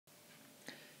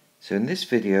So in this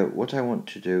video, what I want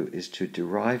to do is to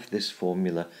derive this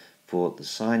formula for the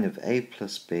sine of a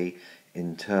plus b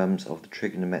in terms of the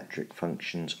trigonometric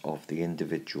functions of the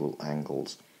individual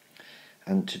angles.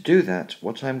 And to do that,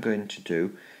 what I'm going to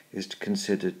do is to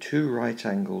consider two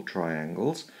right-angled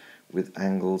triangles with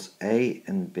angles A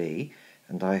and B,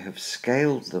 and I have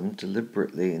scaled them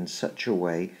deliberately in such a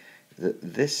way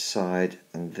that this side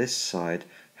and this side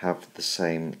have the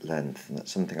same length, and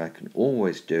that's something I can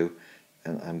always do,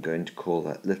 and I'm going to call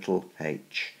that little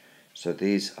h. So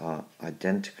these are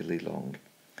identically long.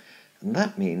 And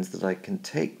that means that I can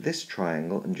take this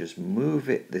triangle and just move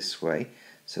it this way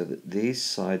so that these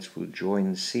sides will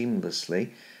join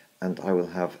seamlessly, and I will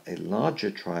have a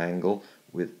larger triangle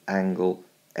with angle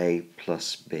A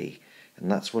plus B.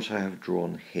 And that's what I have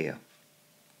drawn here.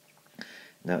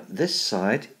 Now this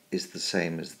side is the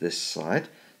same as this side,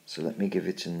 so let me give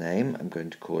it a name. I'm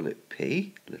going to call it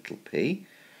P, little p.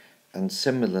 And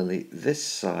similarly, this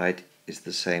side is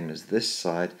the same as this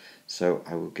side, so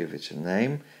I will give it a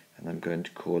name, and I'm going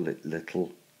to call it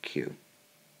little q.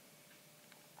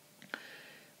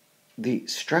 The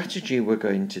strategy we're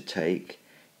going to take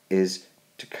is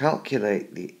to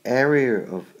calculate the area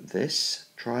of this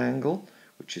triangle,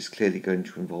 which is clearly going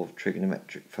to involve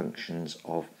trigonometric functions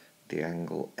of the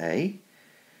angle A,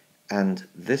 and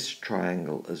this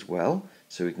triangle as well,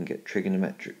 so we can get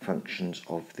trigonometric functions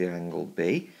of the angle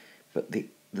B. But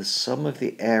the sum of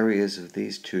the areas of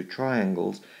these two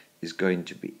triangles is going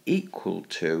to be equal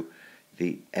to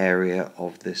the area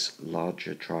of this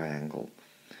larger triangle.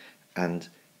 And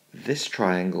this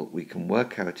triangle, we can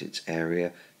work out its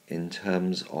area in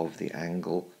terms of the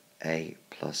angle A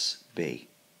plus B.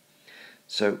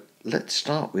 So let's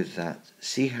start with that,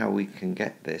 see how we can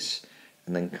get this,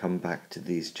 and then come back to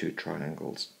these two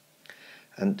triangles.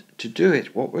 And to do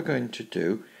it, what we're going to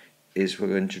do is we're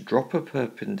going to drop a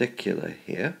perpendicular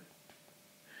here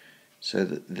so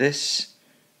that this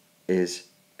is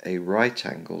a right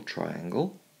angle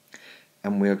triangle,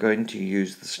 and we are going to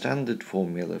use the standard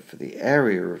formula for the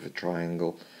area of a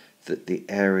triangle, that the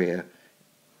area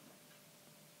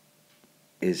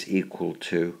is equal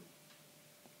to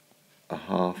a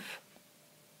half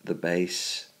the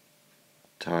base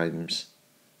times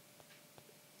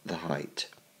the height.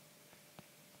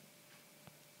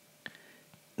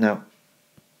 Now,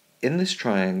 in this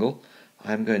triangle,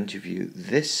 I'm going to view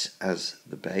this as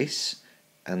the base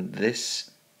and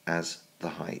this as the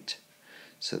height.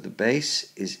 So the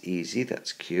base is easy,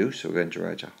 that's q, so we're going to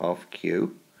write a half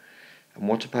q. And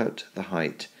what about the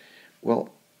height? Well,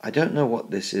 I don't know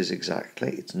what this is exactly.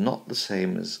 It's not the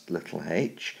same as little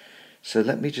h, so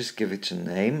let me just give it a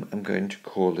name. I'm going to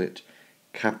call it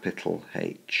capital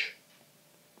H.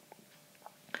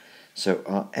 So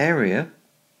our area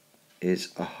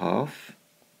is a half,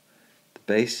 the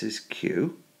base is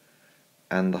q,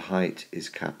 and the height is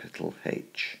capital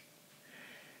H.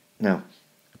 Now,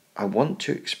 I want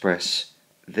to express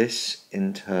this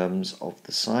in terms of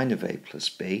the sine of a plus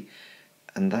b,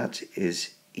 and that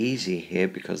is easy here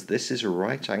because this is a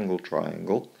right angle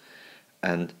triangle,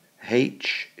 and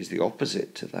h is the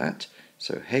opposite to that,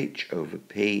 so h over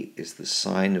p is the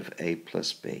sine of a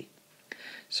plus b.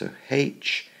 So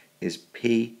h is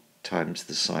p times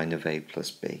the sine of a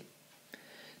plus b.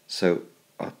 So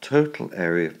our total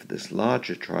area for this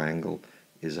larger triangle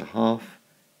is a half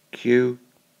q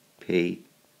p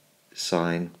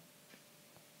sine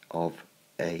of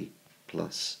a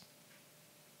plus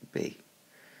b.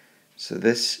 So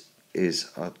this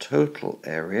is our total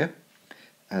area,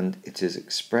 and it is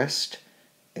expressed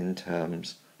in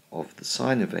terms of the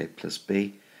sine of a plus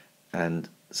b and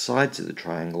sides of the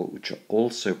triangle, which are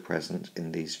also present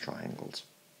in these triangles.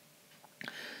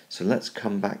 So let's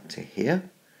come back to here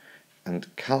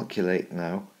and calculate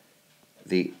now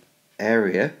the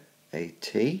area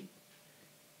AT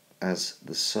as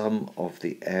the sum of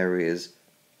the areas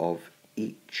of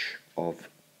each of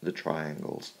the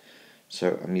triangles.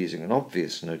 So I'm using an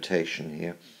obvious notation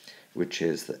here, which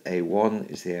is that A1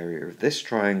 is the area of this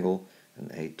triangle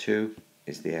and A2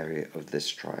 is the area of this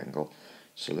triangle.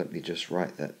 So let me just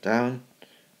write that down.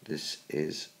 This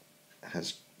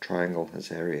triangle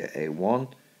has area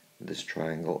A1, this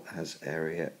triangle has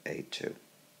area A2.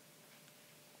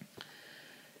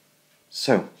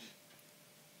 So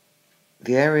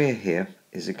the area here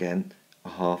is again a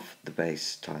half the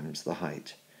base times the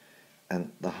height,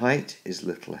 and the height is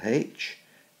little h,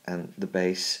 and the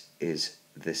base is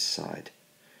this side.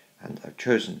 And I've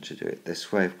chosen to do it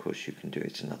this way. Of course you can do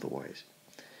it in other ways.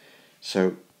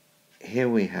 So here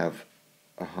we have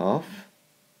a half,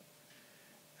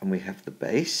 and we have the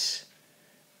base,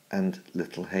 and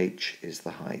little h is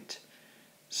the height.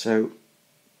 So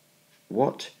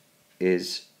what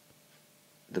is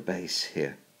the base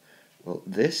here? Well,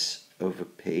 this over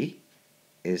P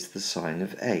is the sine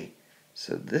of A.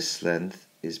 So this length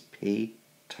is P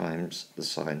times the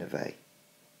sine of A.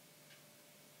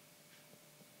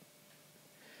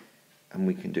 And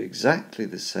we can do exactly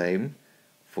the same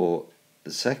for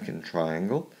the second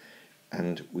triangle,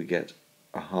 and we get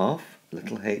a half,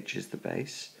 little h is the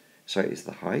base, is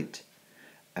the height,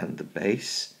 and the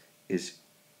base is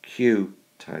Q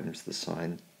times the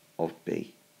sine of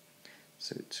B.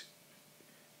 So it's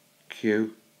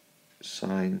Q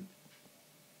sine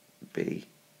B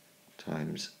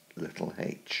times little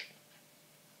h.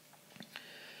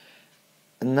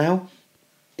 And now,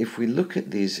 if we look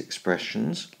at these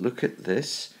expressions, look at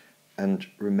this, and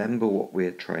remember what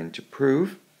we're trying to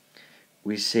prove,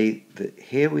 we see that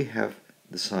here we have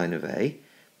the sine of A,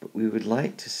 but we would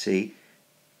like to see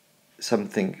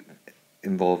something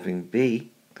involving B,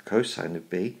 the cosine of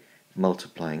B,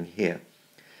 multiplying here.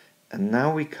 And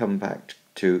now we come back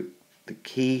to the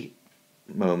key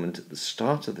moment at the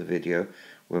start of the video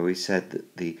where we said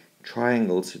that the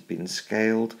triangles had been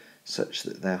scaled such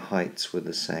that their heights were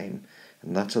the same,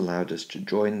 and that allowed us to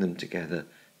join them together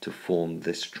to form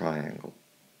this triangle.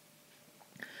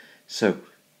 So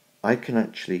I can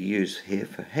actually use here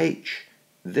for h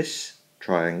this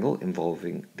triangle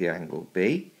involving the angle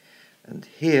B, and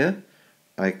here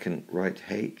I can write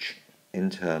h in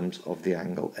terms of the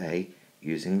angle A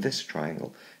using this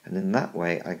triangle, and in that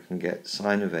way I can get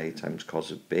sine of A times cos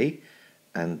of B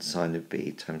and sine of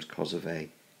B times cos of A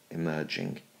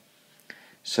emerging.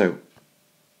 So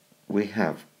we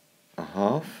have a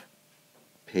half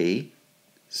P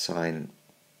sine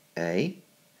A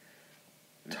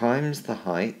times the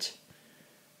height,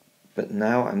 but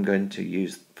now I'm going to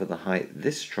use for the height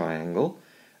this triangle,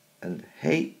 and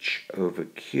h over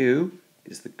q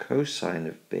is the cosine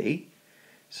of B,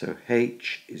 so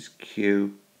h is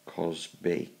q cos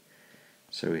B.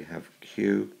 So we have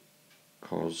q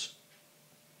cos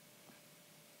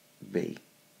B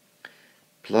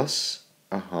plus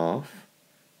a half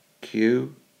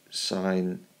q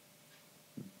sine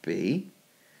B,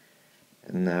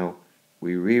 and now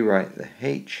we rewrite the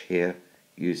h here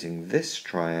using this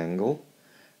triangle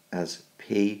as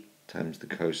P times the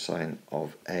cosine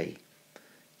of A.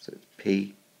 So it's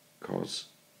P cos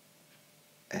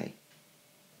A.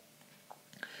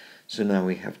 So now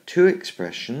we have two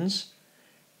expressions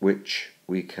which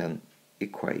we can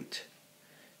equate.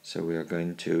 So we are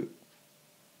going to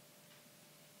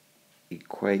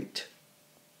equate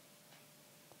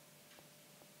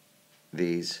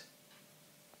these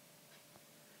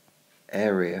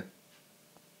area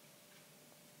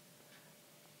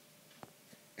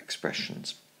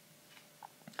expressions.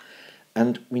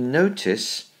 And we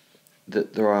notice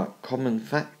that there are common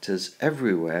factors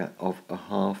everywhere of a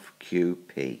half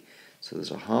QP. So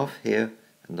there's a half here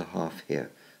and a half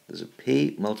here. There's a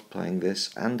P multiplying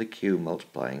this and a Q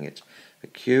multiplying it. A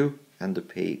Q and a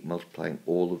P multiplying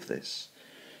all of this.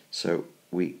 So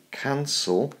we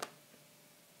cancel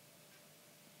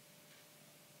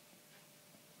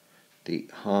the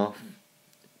half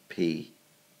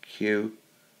PQ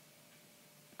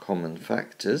common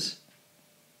factors,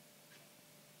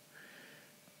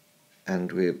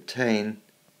 and we obtain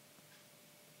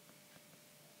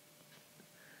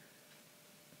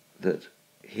that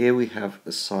here we have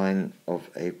a sine of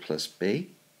A plus B,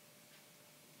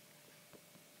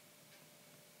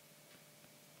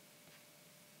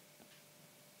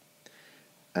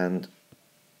 and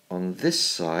on this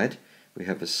side we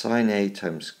have a sine A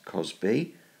times cos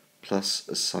B plus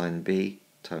a sine B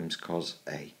times cos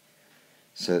A.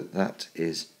 So that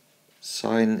is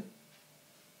sine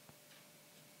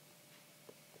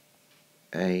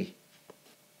A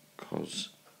cos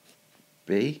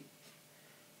B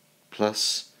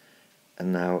plus,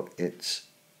 and now it's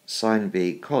sine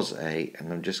B cos A,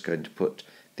 and I'm just going to put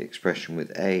the expression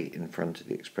with A in front of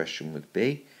the expression with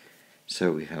B.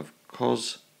 So we have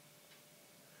cos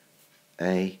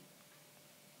A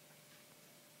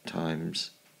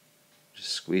times, just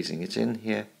squeezing it in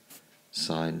here,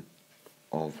 sine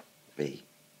of B.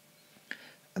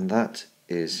 And that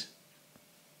is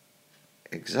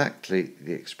exactly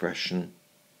the expression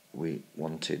we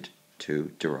wanted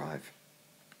to derive.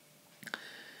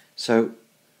 So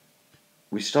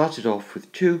we started off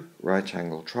with two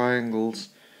right-angled triangles,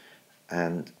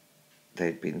 and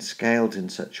they'd been scaled in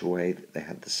such a way that they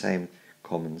had the same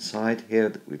common side here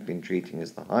that we've been treating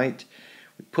as the height.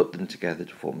 We put them together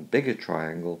to form a bigger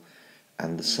triangle,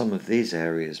 and the sum of these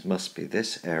areas must be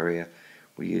this area.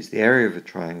 We use the area of a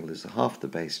triangle as half the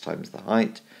base times the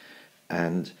height,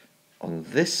 and on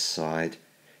this side,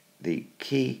 the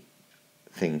key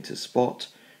thing to spot,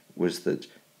 was that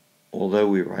although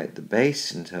we write the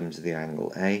base in terms of the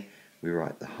angle A, we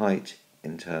write the height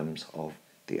in terms of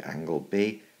the angle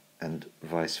B, and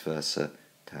vice versa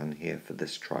down here for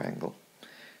this triangle.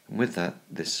 And with that,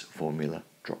 this formula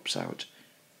drops out.